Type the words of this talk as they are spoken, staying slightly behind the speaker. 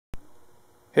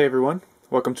Hey everyone,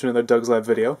 welcome to another Doug's Lab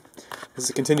video. This is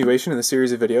a continuation in the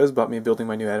series of videos about me building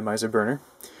my new Atomizer burner.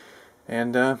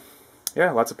 And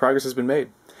yeah, lots of progress has been made.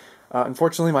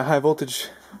 Unfortunately, I have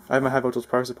my high voltage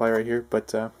power supply right here,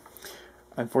 but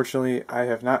unfortunately I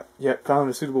have not yet found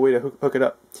a suitable way to hook it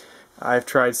up. I've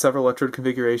tried several electrode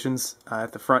configurations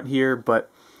at the front here,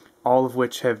 but all of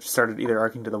which have started either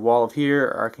arcing to the wall of here,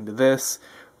 or arcing to this,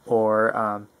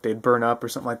 or they'd burn up or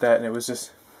something like that,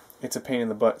 and it's a pain in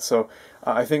the butt. So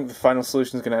I think the final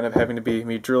solution is going to end up having to be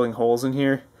me drilling holes in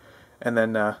here and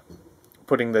then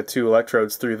putting the two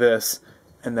electrodes through this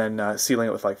and then sealing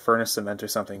it with like furnace cement or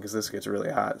something, because this gets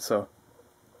really hot. So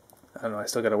I don't know, I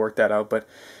still got to work that out, but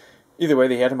either way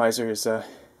the Atomizer is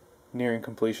nearing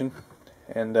completion.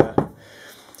 And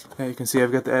yeah, you can see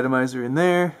I've got the Atomizer in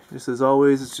there, just as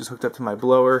always. It's just hooked up to my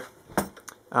blower.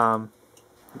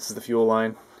 This is the fuel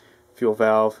line, fuel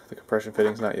valve. The compression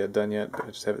fitting's not yet done yet, but I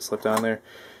just have it slipped on there.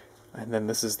 And then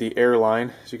this is the air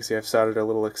line. As you can see, I've soldered a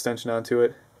little extension onto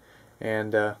it,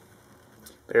 and the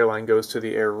air line goes to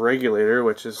the air regulator,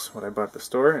 which is what I bought at the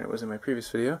store, and it was in my previous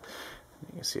video.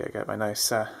 You can see I got my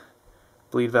nice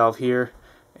bleed valve here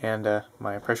and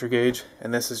my pressure gauge,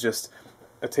 and this is just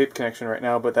a tape connection right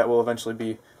now, but that will eventually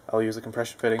be, I'll use a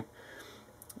compression fitting,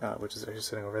 which is actually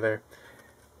sitting over there,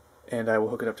 and I will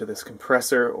hook it up to this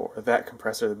compressor, or that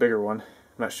compressor, the bigger one. I'm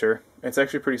not sure. It's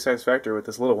actually pretty satisfactory with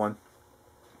this little one,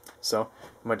 so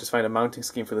I might just find a mounting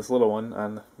scheme for this little one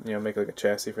on, make like a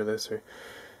chassis for this, or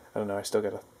I don't know. I still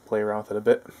got to play around with it a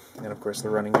bit, and of course the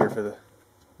running gear for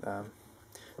the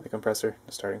compressor,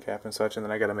 the starting cap and such, and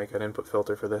then I got to make an input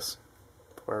filter for this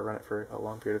before I run it for a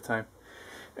long period of time.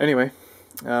 Anyway,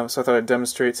 so I thought I'd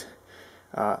demonstrate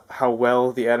how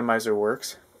well the Atomizer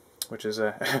works, which is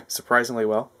surprisingly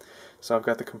well. So I've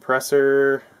got the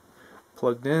compressor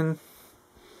plugged in.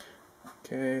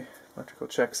 Okay, electrical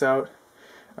checks out.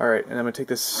 Alright, and I'm going to take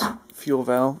this fuel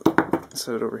valve,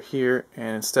 set it over here,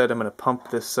 and instead I'm going to pump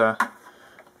this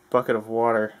bucket of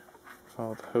water.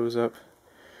 Follow the hose up.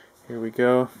 Here we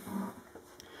go.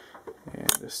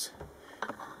 And just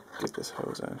get this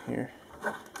hose on here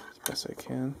as best I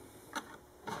can.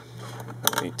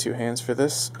 I need two hands for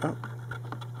this. Oh,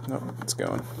 no, it's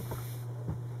going.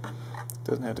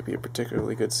 Doesn't have to be a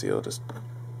particularly good seal, just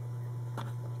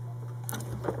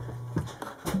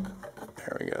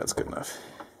there we go, that's good enough.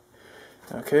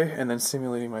 Okay, and then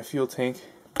simulating my fuel tank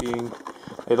being,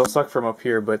 it'll suck from up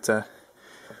here, but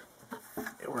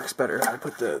it works better if I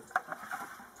put the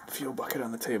fuel bucket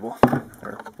on the table,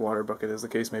 or water bucket as the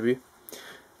case may be.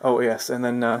 Oh yes, and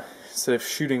then instead of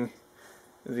shooting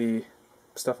the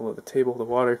stuff below the table, the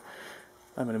water,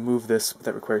 I'm going to move this, but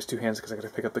that requires two hands because I got to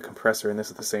pick up the compressor and this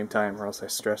at the same time, or else I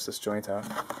stress this joint out.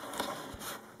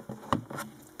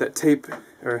 That tape,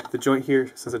 or the joint here,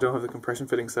 since I don't have the compression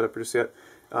fitting set up just yet,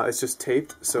 it's just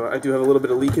taped, so I do have a little bit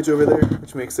of leakage over there,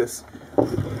 which makes this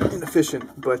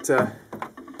inefficient, but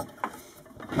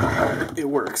it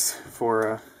works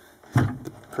for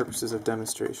the purposes of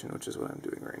demonstration, which is what I'm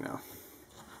doing right now.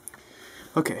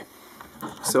 Okay,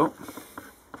 so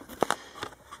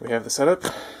we have the setup.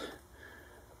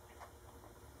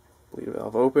 Bleed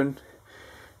valve open.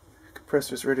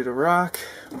 Compressor's ready to rock.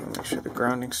 I'm going to make sure the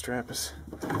grounding strap is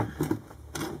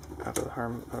out of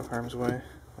harm's way.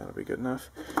 That'll be good enough.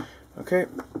 Okay.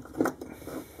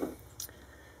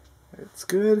 It's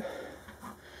good.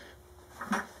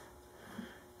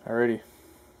 Alrighty.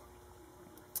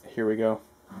 Here we go.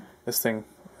 This thing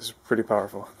is pretty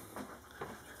powerful.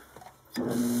 Okay.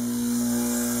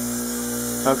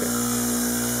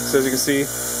 So as you can see,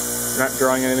 we're not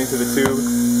drawing anything through the tube.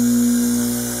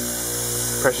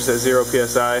 Pressure's at 0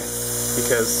 psi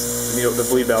because the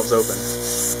bleed valve's open.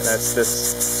 And that's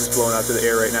this just blowing out to the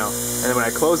air right now. And then when I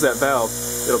close that valve,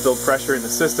 it'll build pressure in the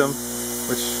system,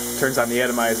 which turns on the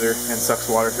Atomizer and sucks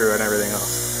water through it and everything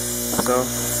else. So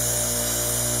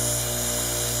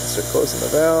let's start closing the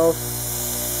valve.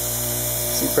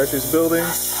 See, pressure's building,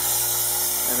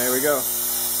 and there we go.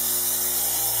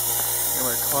 And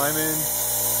we're climbing.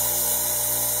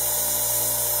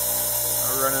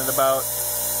 We're running at about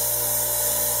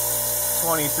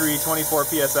 23, 24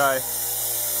 psi. You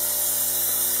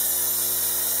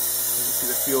can see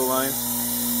the fuel line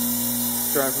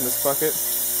drawing from this bucket.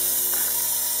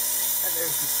 And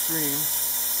there's the stream.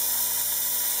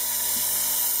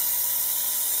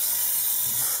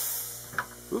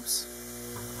 Oops.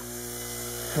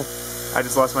 I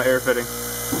just lost my air fitting.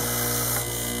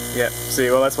 Yeah, see,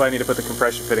 well that's why I need to put the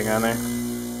compression fitting on there.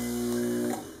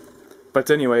 But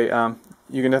anyway,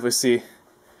 you can definitely see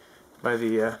by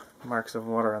the marks of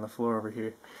water on the floor over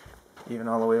here, even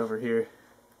all the way over here,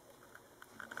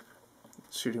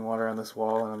 shooting water on this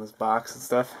wall and on this box and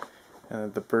stuff.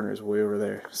 and the burner is way over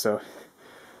there. So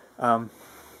yeah,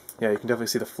 you can definitely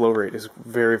see the flow rate is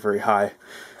very, very high,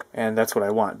 and that's what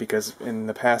I want, because in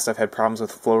the past I've had problems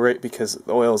with flow rate because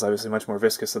the oil is obviously much more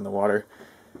viscous than the water,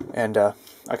 and I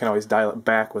can always dial it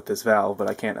back with this valve, but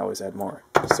I can't always add more.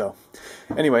 So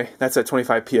anyway, that's at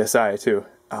 25 psi too.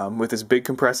 With this big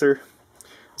compressor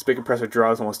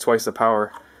draws almost twice the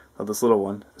power of this little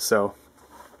one, so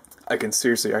I could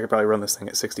probably run this thing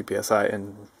at 60 psi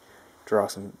and draw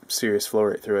some serious flow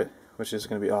rate through it, which is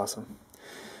going to be awesome.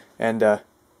 And the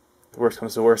worst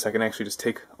comes to worst, I can actually just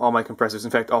take all my compressors.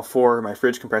 In fact, all 4 of my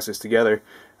fridge compressors together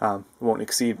won't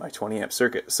exceed my 20 amp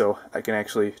circuit, so I can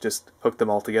actually just hook them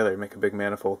all together and make a big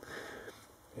manifold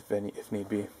if need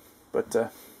be. But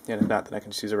yeah, if not, then I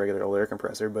can just use a regular old air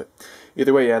compressor. But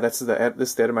either way, yeah, this is the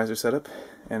Atomizer setup,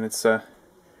 and it's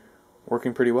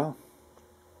working pretty well.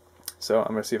 So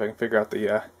I'm going to see if I can figure out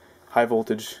the high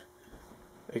voltage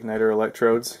igniter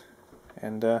electrodes,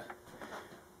 and yeah,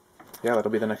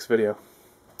 that'll be the next video.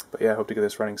 But yeah, I hope to get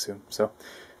this running soon. So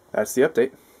that's the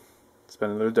update. It's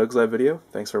been another Doug's Lab video.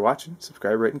 Thanks for watching.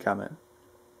 Subscribe, rate, and comment.